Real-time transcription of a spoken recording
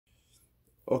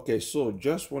Okay, so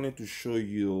just wanted to show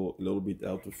you a little bit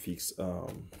how to fix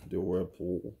the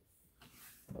whirlpool.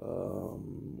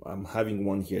 I'm having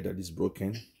one here that is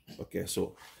broken. Okay,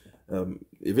 so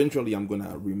eventually I'm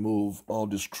gonna remove all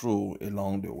the screw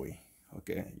along the way.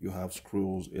 Okay, you have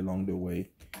screws along the way,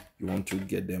 you want to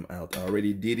get them out. I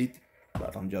already did it,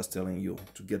 but I'm just telling you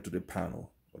to get to the panel.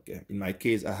 Okay, in my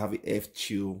case I have a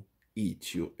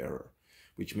F2E2 error,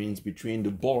 which means between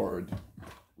the board,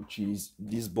 which is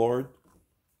this board,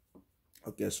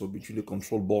 okay, so between the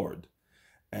control board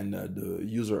and the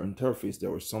user interface, there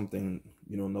was something,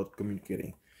 not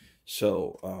communicating.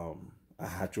 So I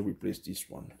had to replace this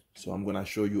one. So I'm gonna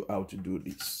show you how to do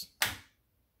this.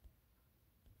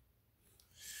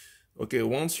 Okay,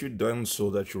 once you're done, so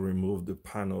that you remove the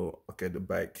panel, okay, the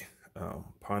back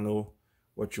panel,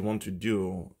 what you want to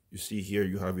do, you see here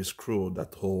you have a screw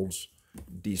that holds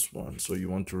this one, so you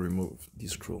want to remove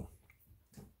this screw.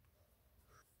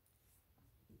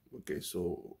 Okay,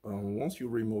 so once you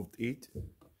removed it,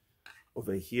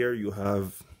 over here you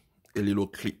have a little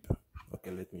clip. Okay,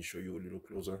 let me show you a little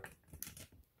closer.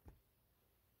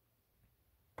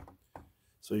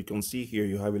 So you can see here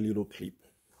you have a little clip.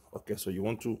 Okay, so you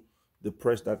want to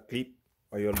depress that clip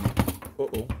by your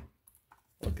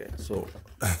okay, so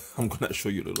I'm gonna show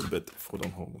you a little bit. Hold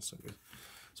on a second.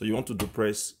 So you want to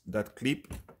depress that clip,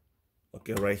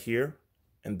 okay, right here,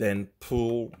 and then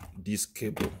pull this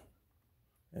cable,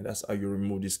 and that's how you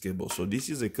remove this cable. So this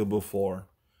is a cable for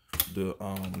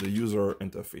the user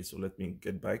interface. So let me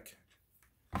get back.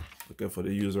 Okay, for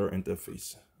the user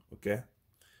interface. Okay,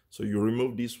 so you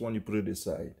remove this one, you put it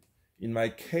aside. In my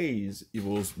case, it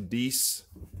was this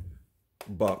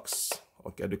box,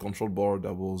 okay, the control board,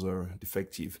 that was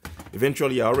defective.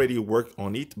 Eventually I already worked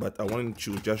on it, but I wanted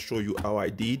to just show you how I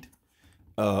did.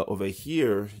 Over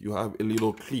here you have a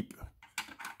little clip.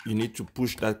 You need to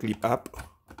push that clip up,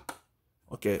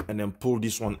 okay, and then pull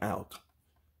this one out.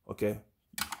 Okay,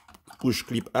 push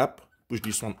clip up, push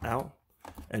this one out,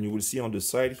 and you will see on the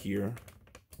side here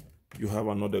you have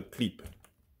another clip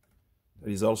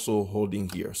that is also holding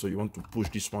here. So you want to push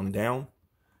this one down,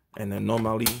 and then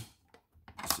normally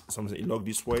sometimes it lock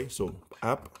this way, so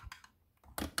up,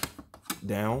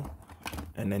 down,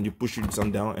 and then you push it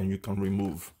some down and you can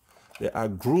remove. There are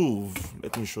groove,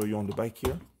 let me show you on the back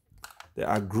here. There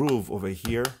are groove over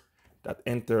here that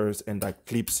enters and that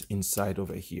clips inside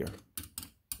over here.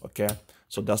 Okay,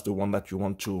 so that's the one that you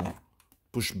want to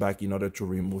push back in order to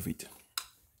remove it.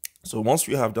 So once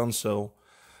we have done so,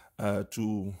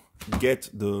 to get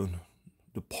the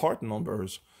part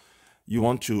numbers, you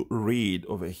want to read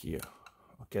over here.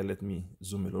 Okay, let me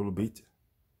zoom a little bit.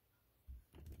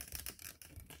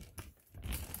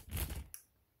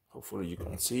 Hopefully you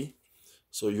can see.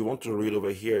 So you want to read over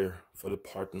here for the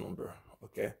part number.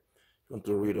 Okay, you want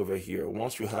to read over here.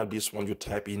 Once you have this one, you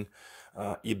type in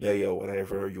eBay or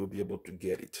whatever, you'll be able to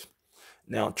get it.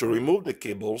 Now, to remove the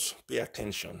cables, pay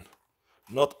attention.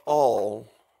 Not all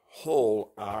holes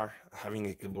are having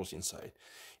a cables inside.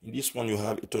 In this one, you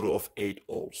have a total of 8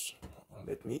 holes.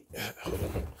 Let me hold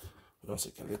on a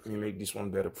second. Let me make this one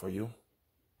better for you.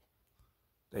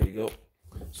 There you go.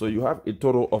 So you have a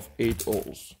total of 8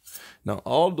 holes. Now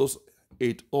all those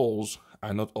 8 holes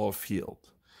are not all filled.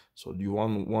 So you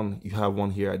have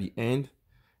one here at the end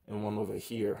and one over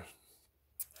here.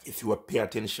 If you pay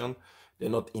attention, they're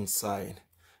not inside.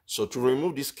 So to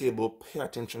remove this cable, pay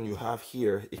attention. You have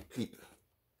here a clip.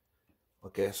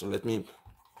 Okay, so let me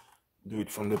do it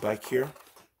from the back here.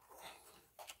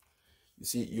 You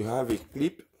see, you have a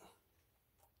clip.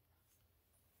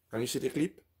 Can you see the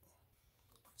clip?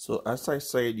 So as I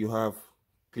said, you have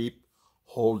clip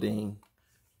holding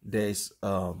these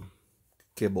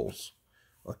cables.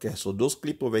 Okay, so those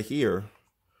clip over here,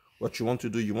 what you want to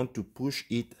do, you want to push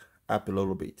it up a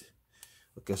little bit.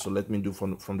 Okay, so let me do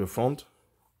from the front.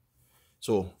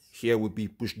 So here will be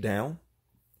push down.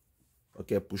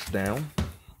 Okay, push down.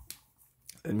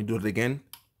 Let me do it again.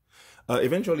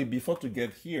 Eventually, before to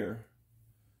get here,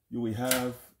 you will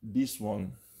have this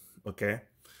one. Okay,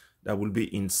 that will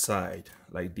be inside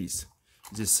like this.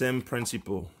 It's the same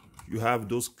principle. You have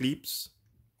those clips.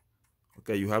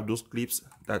 Okay, you have those clips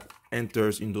that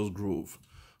enters in those grooves.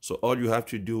 So all you have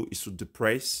to do is to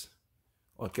depress,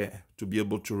 okay, to be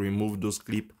able to remove those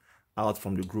clips out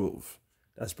from the groove.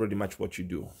 That's pretty much what you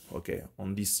do. Okay,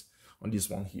 on this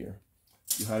one here,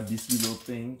 you have this little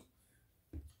thing,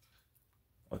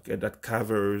 okay, that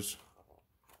covers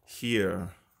here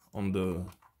on the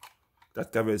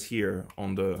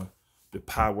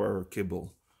power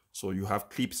cable. So you have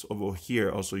clips over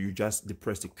here. Also, you just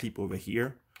depress the clip over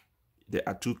here. There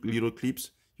are 2 little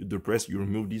clips. You depress, you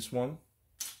remove this one,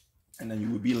 and then you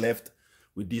will be left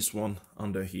with this one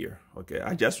under here. Okay,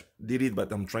 I just did it,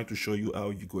 but I'm trying to show you how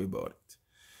you go about it.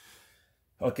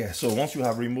 Okay, so once you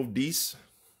have removed this,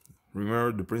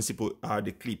 remember the principle are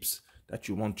the clips that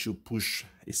you want to push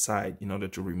aside in order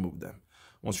to remove them.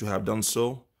 Once you have done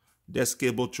so, this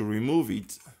cable, to remove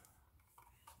it,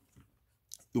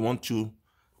 you want to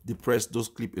depress those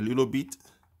clips a little bit.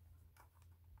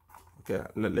 Okay,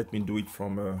 let me do it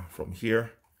from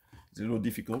here. It's a little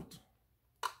difficult.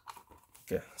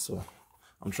 Okay, so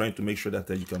I'm trying to make sure that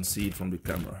you can see it from the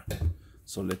camera.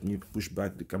 So let me push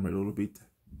back the camera a little bit.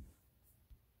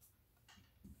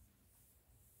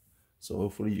 So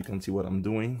hopefully you can see what I'm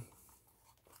doing.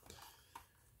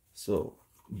 So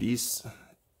this,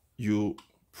 you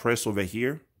press over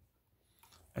here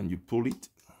and you pull it.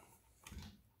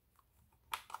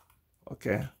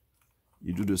 Okay,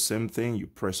 you do the same thing, you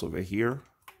press over here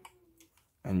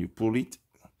and you pull it.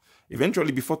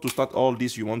 Eventually, before to start all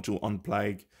this, you want to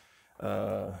unplug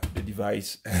the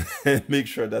device and make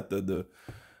sure that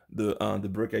the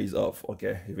breaker is off.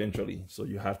 Okay, eventually, so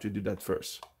you have to do that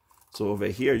first. So over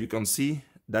here, you can see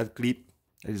that clip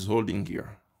that is holding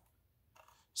here.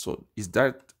 So it's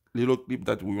that little clip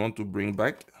that we want to bring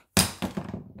back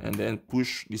and then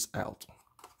push this out.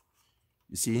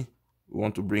 You see, we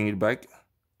want to bring it back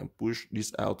and push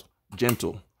this out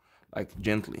gentle, like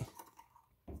gently.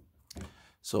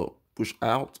 So push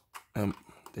out and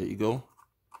there you go.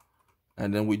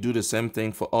 And then we do the same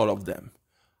thing for all of them.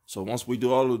 So once we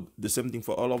do the same thing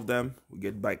for all of them, we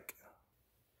get back.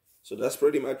 So that's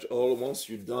pretty much all. Once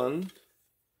you're done,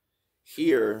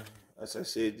 here, as I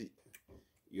said,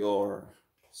 your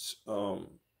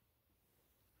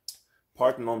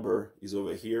part number is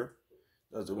over here.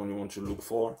 That's the one you want to look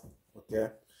for.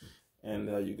 Okay, and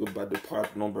you go by the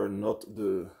part number, not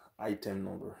the item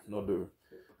number, not the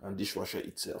dishwasher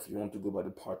itself. You want to go by the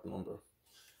part number.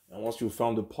 And once you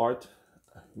found the part,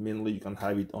 mainly you can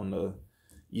have it on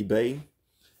eBay.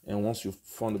 And once you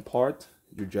found the part,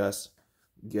 you just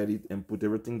get it and put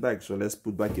everything back. So let's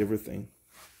put back everything.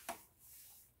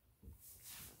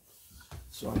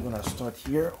 So I'm gonna start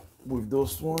here with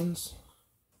those ones.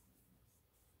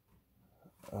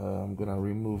 I'm gonna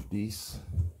remove these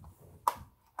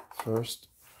first.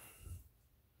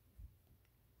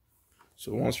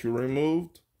 So once you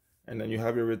removed and then you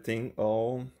have everything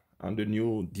all on the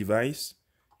new device,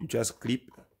 you just clip.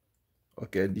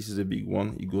 Okay, this is a big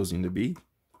one, it goes in the big.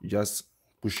 You just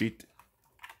push it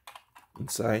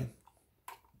inside.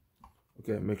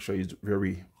 Okay, make sure it's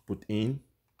very put in.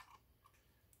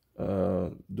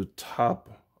 The top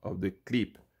of the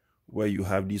clip where you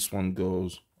have this one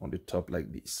goes on the top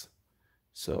like this.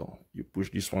 So you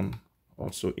push this one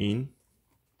also in.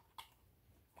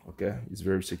 Okay, it's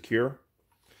very secure.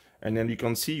 And then you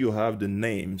can see you have the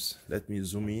names. Let me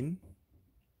zoom in.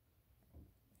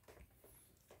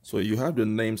 So you have the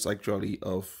names actually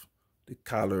of the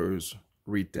colors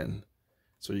written.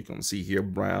 So you can see here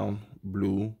brown,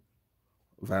 blue,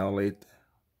 violet.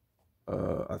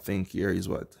 I think here is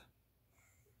what?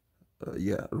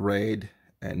 Yeah, red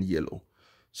and yellow.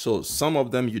 So some of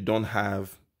them you don't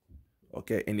have,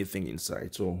 okay, anything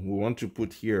inside. So we want to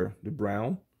put here the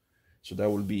brown. So that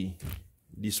will be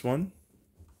this one.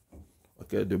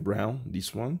 Okay, the brown,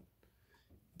 this one.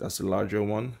 That's a larger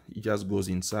one. It just goes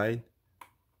inside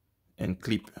and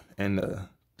clip and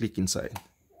click inside.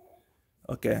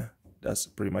 Okay, that's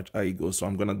pretty much how it goes. So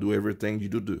I'm gonna do everything. You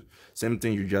do the same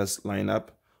thing, you just line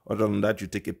up. Other than that, you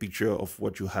take a picture of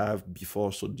what you have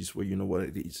before, so this way you know what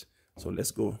it is. So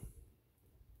let's go.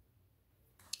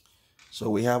 So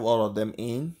we have all of them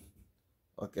in.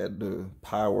 Okay, the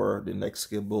power, the next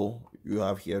cable, you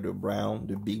have here the brown,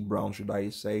 the big brown should I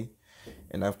say.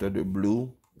 And after the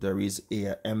blue, there is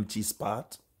a empty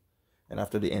spot. And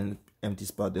after the empty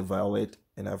spot, the violet.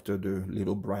 And after the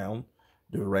little brown,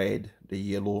 the red, the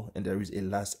yellow. And there is a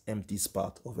last empty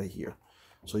spot over here.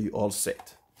 So you all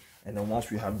set. And then once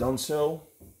you have done so,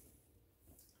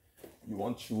 you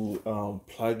want to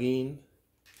plug in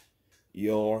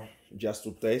your, just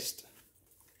to test.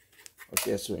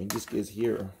 Okay, so in this case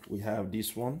here, we have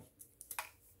this one.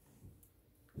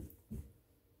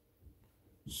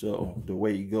 So the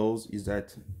way it goes is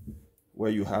that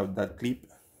where you have that clip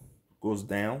goes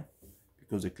down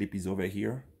because the clip is over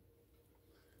here.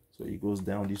 So it goes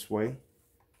down this way.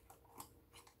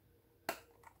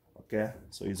 Okay,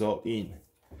 so it's all in.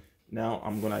 Now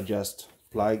I'm gonna just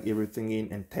plug everything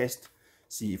in and test,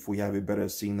 see if we have a better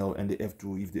signal and the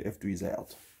F2, if the F2 is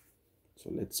out. So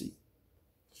let's see.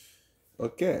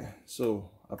 Okay, so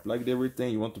I plugged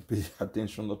everything. You want to pay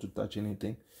attention not to touch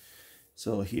anything.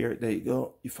 So here, there you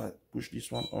go. If I push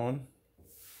this one on,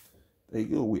 There you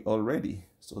go, we all ready.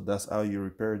 So that's how you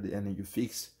repair and you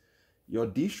fix your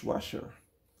dishwasher.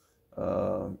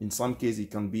 In some cases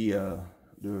it can be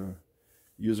the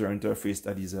user interface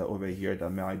that is over here that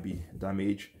might be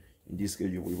damaged. In this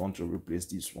case we want to replace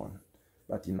this one,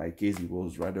 but in my case it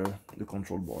was rather the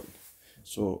control board.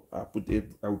 So I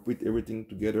will put everything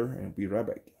together and be right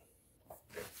back.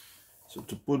 So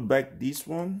to put back this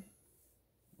one,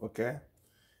 okay,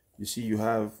 you see you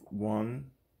have 1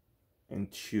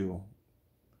 and 2,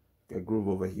 okay, groove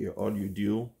over here. All you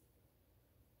do,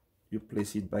 you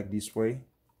place it back this way,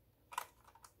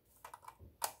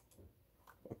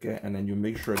 okay, and then you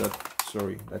make sure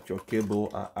that your cable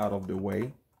are out of the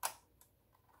way.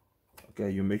 Okay,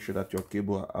 you make sure that your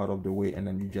cable are out of the way, and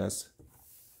then you just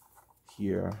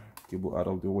here, cable out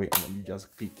of the way, and then you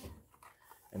just click,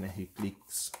 and then he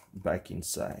clicks back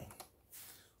inside.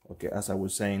 Okay, as I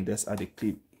was saying, that's at the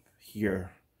clip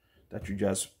here that you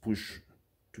just push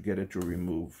together to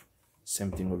remove.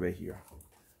 Same thing over here.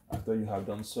 After you have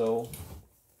done so,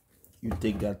 you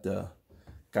take that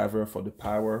cover for the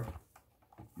power,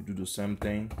 you do the same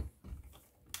thing.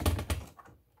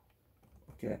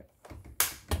 Okay,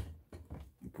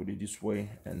 you put it this way,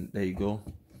 and there you go.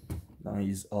 Now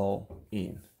it's all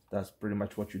in. That's pretty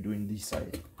much what you do in this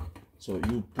side. So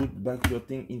you put back your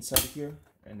thing inside here,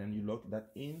 and then you lock that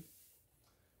in,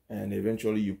 and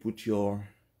eventually you put your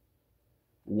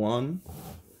one,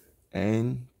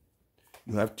 and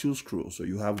you have 2 screws. So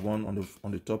you have one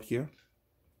on the top here,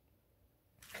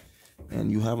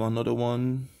 and you have another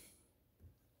one,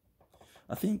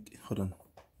 I think, hold on.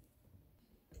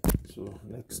 So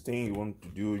next thing you want to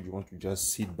do, you want to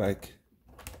just sit back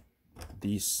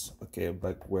this, okay,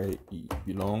 back where it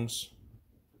belongs.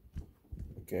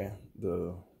 Okay,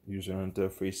 the user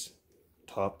interface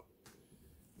top,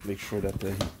 make sure that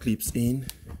it clips in.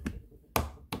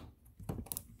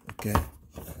 Okay,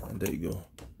 and there you go,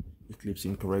 it clips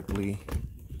in correctly,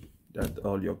 that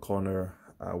all your corner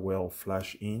are well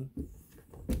flush in.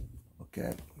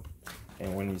 Okay,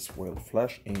 and when it's well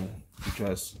flush in, you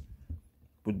just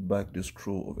put back the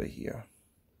screw over here.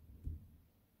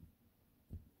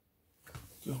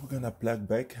 So we're gonna plug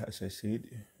back, as I said,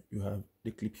 you have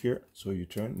the clip here, so you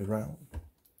turn around,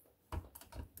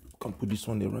 you can put this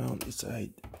one around the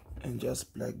side and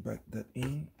just plug back that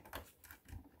in.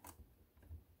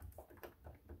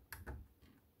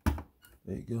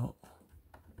 There you go.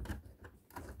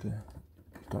 Okay,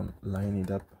 you can line it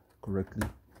up correctly.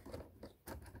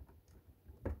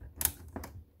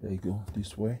 There you go,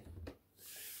 this way.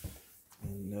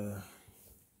 And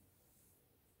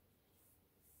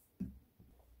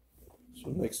so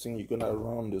next thing, you're gonna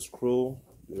round the screw,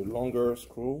 the longer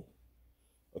screw,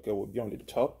 okay, will be on the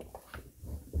top.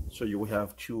 So you will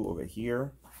have 2 over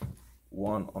here,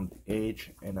 1 on the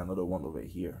edge and another one over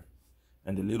here,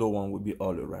 and the little one will be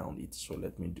all around it. So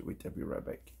let me do it, I'll be right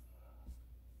back.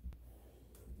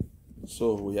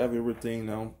 So we have everything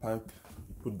now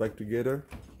put back together.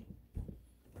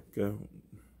 Okay,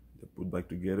 put back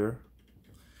together.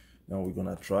 Now we're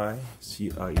gonna try, see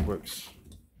how it works.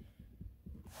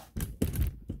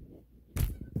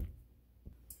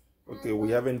 Okay,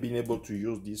 we haven't been able to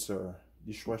use this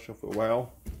dishwasher for a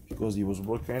while because it was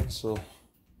broken. So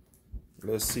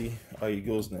let's see how it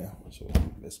goes now. So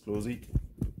let's close it.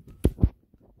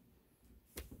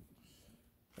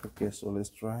 Okay, so let's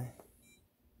try.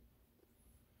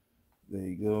 There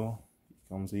you go, it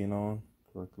comes in on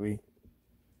correctly.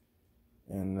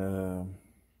 And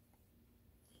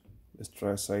let's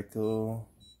try cycle,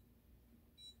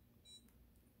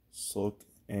 soak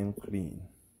and clean.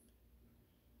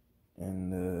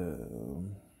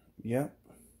 And yeah,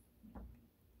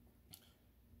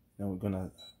 now we're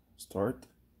gonna start,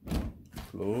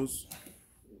 close,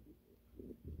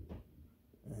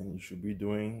 and you should be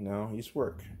doing now his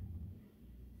work.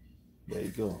 There you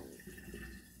go,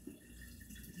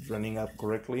 running up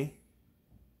correctly.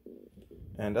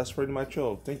 And that's pretty much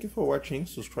all. Thank you for watching.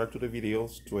 Subscribe to the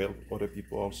videos to help other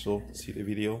people also see the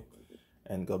video,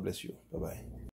 and God bless you. Bye bye.